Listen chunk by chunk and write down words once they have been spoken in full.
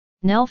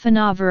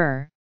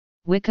Nelfinavir,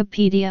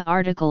 Wikipedia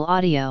article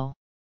audio.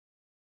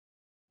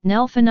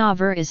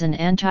 Nelfinavir is an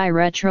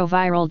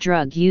antiretroviral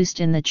drug used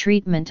in the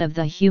treatment of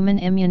the human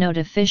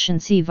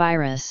immunodeficiency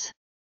virus.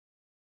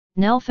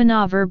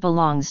 Nelfinavir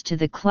belongs to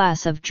the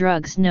class of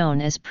drugs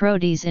known as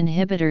protease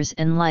inhibitors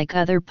and, like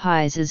other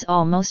PIs, is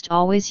almost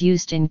always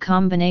used in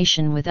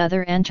combination with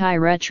other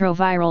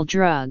antiretroviral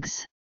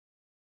drugs.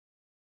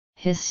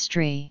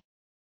 History.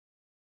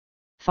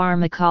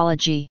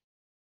 Pharmacology.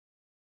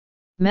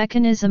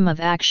 Mechanism of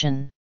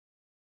action.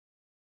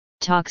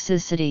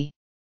 Toxicity.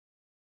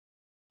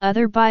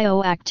 Other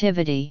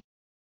bioactivity.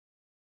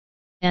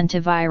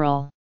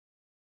 Antiviral.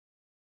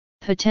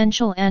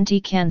 Potential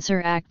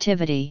anti-cancer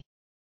activity.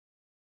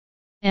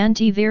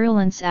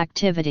 Antivirulence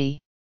activity.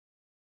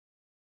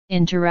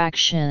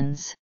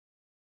 Interactions.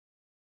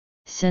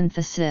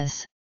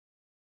 Synthesis.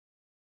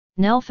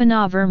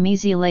 Nelfinavir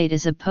mesylate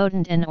is a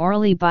potent and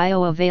orally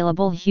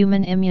bioavailable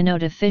human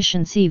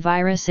immunodeficiency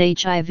virus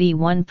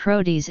HIV-1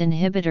 protease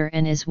inhibitor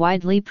and is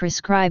widely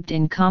prescribed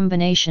in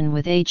combination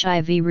with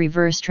HIV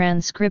reverse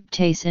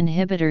transcriptase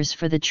inhibitors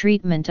for the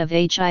treatment of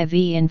HIV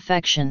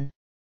infection.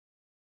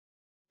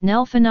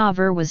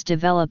 Nelfinavir was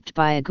developed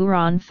by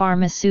Aguron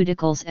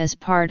Pharmaceuticals as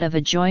part of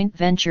a joint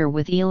venture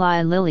with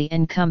Eli Lilly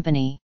and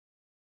Company.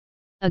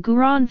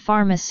 Aguron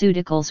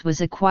Pharmaceuticals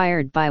was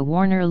acquired by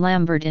Warner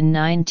Lambert in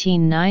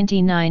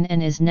 1999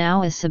 and is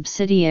now a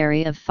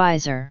subsidiary of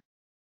Pfizer.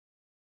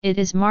 It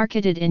is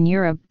marketed in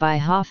Europe by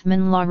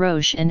Hoffmann La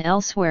Roche and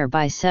elsewhere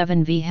by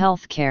 7V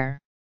Healthcare.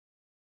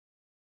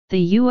 The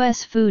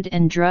U.S. Food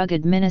and Drug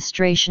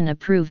Administration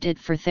approved it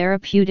for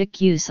therapeutic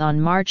use on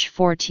March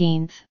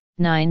 14,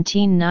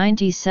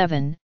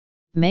 1997,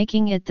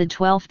 making it the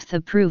 12th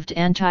approved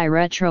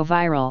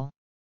antiretroviral.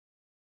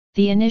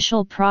 The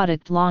initial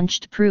product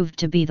launched proved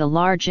to be the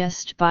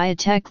largest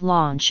biotech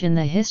launch in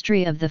the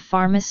history of the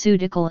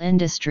pharmaceutical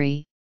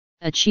industry,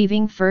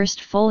 achieving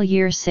first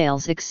full-year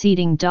sales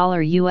exceeding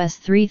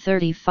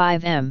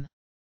 $335 million.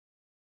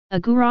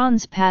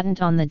 Aguron's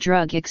patent on the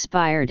drug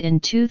expired in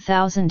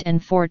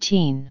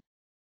 2014.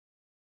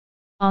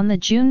 On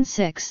June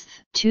 6,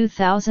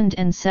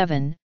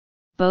 2007,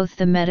 both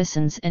the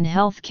Medicines and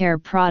Healthcare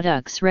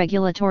Products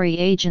Regulatory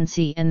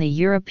Agency and the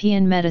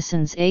European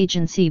Medicines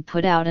Agency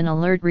put out an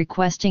alert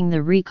requesting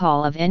the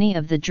recall of any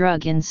of the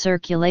drug in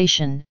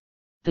circulation,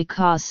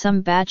 because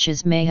some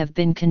batches may have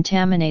been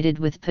contaminated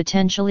with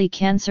potentially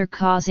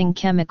cancer-causing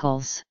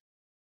chemicals.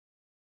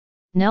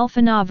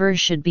 Nelfinavir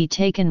should be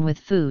taken with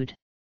food.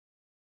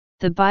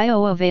 The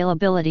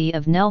bioavailability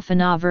of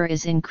Nelfinavir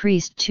is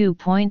increased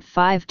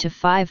 2.5 to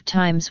 5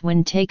 times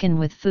when taken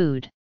with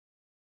food.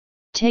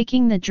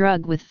 Taking the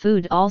drug with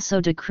food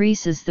also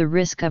decreases the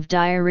risk of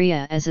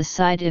diarrhea as a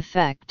side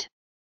effect.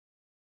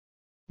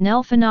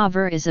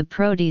 Nelfinavir is a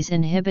protease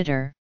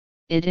inhibitor.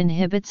 It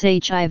inhibits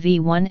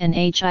HIV-1 and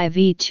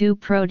HIV-2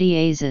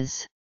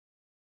 proteases.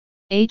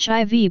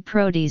 HIV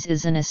protease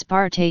is an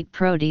aspartate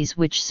protease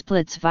which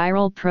splits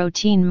viral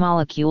protein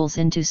molecules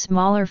into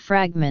smaller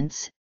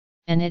fragments,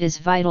 and it is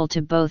vital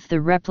to both the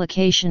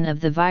replication of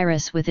the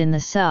virus within the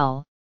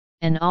cell,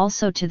 and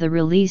also to the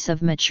release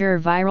of mature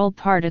viral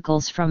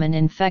particles from an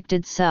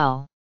infected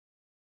cell.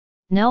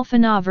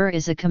 Nelfinavir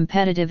is a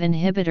competitive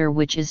inhibitor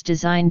which is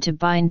designed to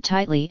bind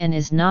tightly and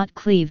is not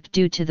cleaved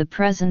due to the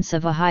presence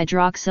of a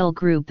hydroxyl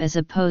group as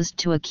opposed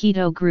to a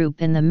keto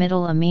group in the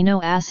middle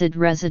amino acid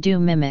residue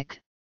mimic,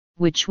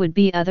 which would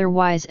be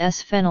otherwise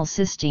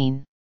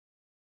S-phenylcysteine.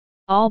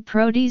 All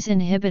protease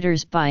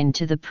inhibitors bind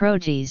to the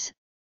protease.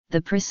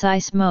 The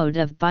precise mode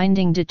of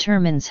binding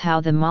determines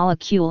how the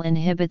molecule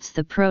inhibits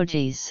the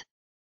protease.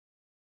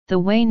 The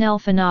way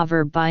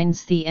Nelfinavir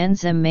binds the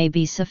enzyme may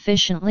be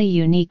sufficiently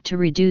unique to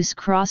reduce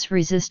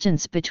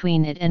cross-resistance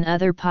between it and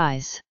other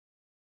PIs.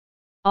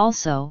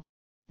 Also,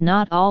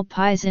 not all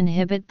PIs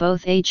inhibit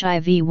both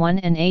HIV-1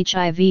 and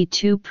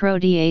HIV-2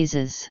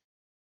 proteases.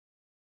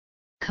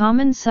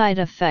 Common side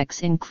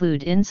effects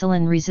include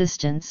insulin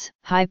resistance,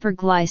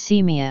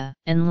 hyperglycemia,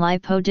 and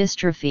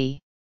lipodystrophy.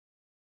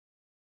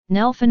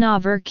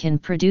 Nelfinavir can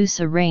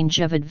produce a range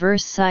of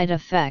adverse side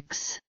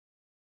effects.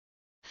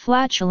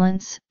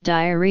 Flatulence,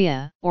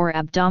 diarrhea, or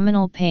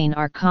abdominal pain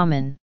are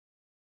common.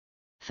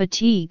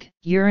 Fatigue,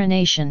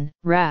 urination,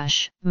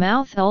 rash,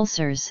 mouth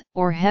ulcers,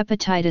 or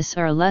hepatitis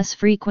are less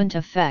frequent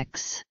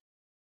effects.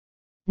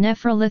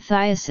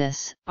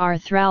 Nephrolithiasis,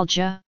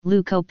 arthralgia,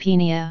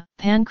 leukopenia,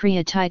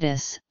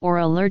 pancreatitis, or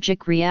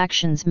allergic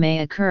reactions may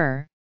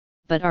occur,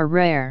 but are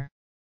rare.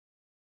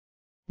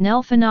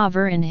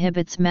 Nelfinavir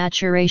inhibits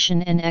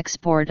maturation and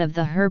export of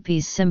the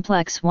herpes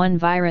simplex 1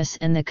 virus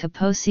and the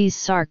Kaposi's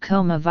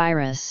sarcoma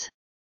virus.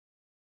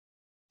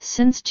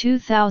 Since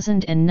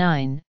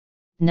 2009,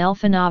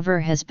 Nelfinavir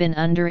has been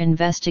under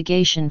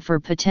investigation for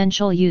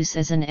potential use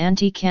as an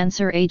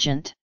anti-cancer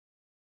agent.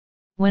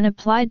 When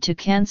applied to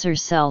cancer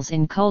cells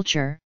in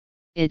culture,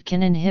 it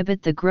can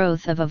inhibit the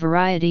growth of a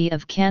variety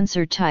of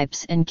cancer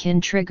types and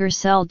can trigger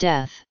cell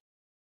death.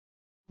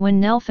 When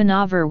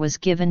Nelfinavir was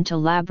given to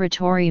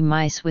laboratory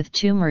mice with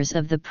tumors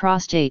of the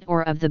prostate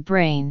or of the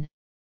brain,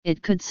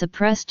 it could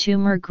suppress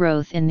tumor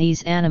growth in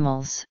these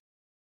animals.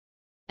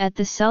 At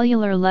the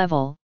cellular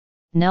level,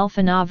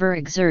 Nelfinavir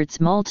exerts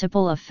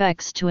multiple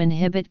effects to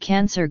inhibit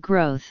cancer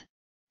growth.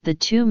 The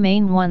two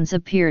main ones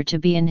appear to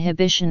be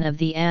inhibition of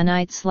the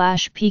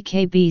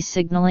ANITE/PKB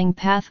signaling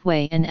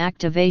pathway and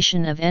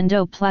activation of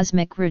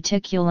endoplasmic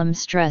reticulum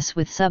stress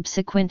with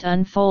subsequent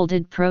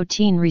unfolded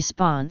protein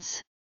response.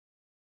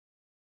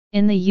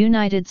 In the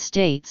United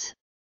States,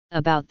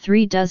 about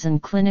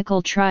 36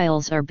 clinical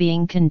trials are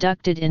being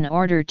conducted in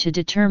order to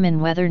determine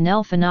whether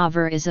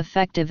Nelfinavir is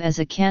effective as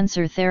a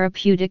cancer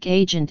therapeutic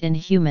agent in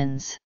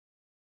humans.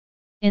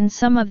 In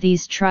some of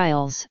these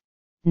trials,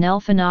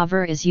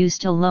 Nelfinavir is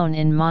used alone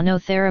in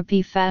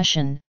monotherapy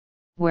fashion,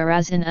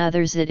 whereas in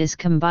others it is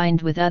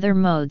combined with other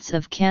modes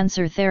of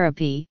cancer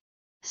therapy,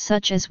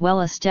 such as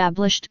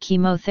well-established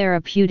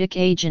chemotherapeutic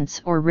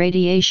agents or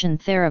radiation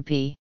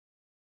therapy.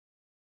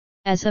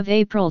 As of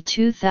April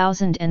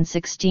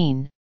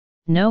 2016,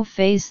 no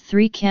Phase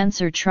 3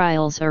 cancer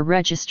trials are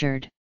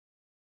registered.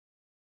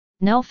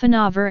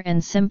 Nelfinavir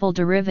and simple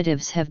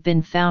derivatives have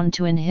been found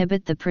to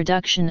inhibit the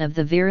production of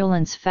the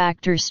virulence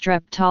factor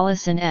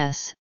streptolysin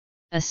S,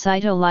 a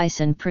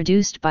cytolysin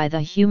produced by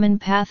the human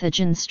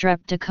pathogen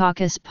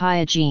Streptococcus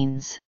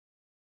pyogenes.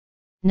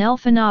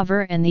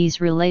 Nelfinavir and these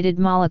related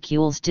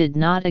molecules did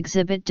not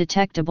exhibit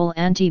detectable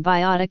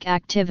antibiotic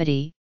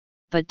activity,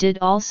 but did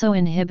also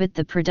inhibit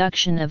the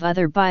production of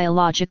other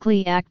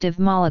biologically active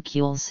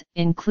molecules,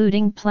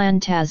 including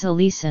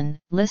plantazolicin,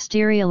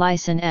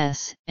 listeriolysin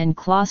S, and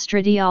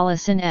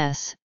clostridiolysin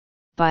S,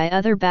 by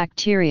other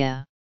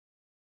bacteria.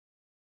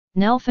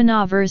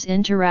 Nelfinavir's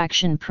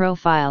interaction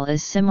profile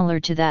is similar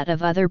to that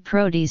of other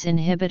protease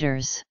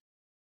inhibitors.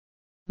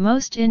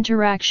 Most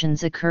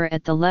interactions occur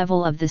at the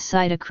level of the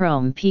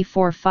cytochrome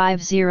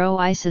P450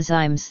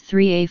 isozymes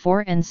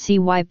 3A4 and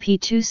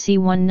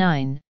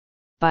CYP2C19,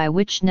 by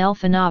which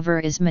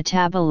Nelfinavir is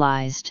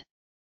metabolized.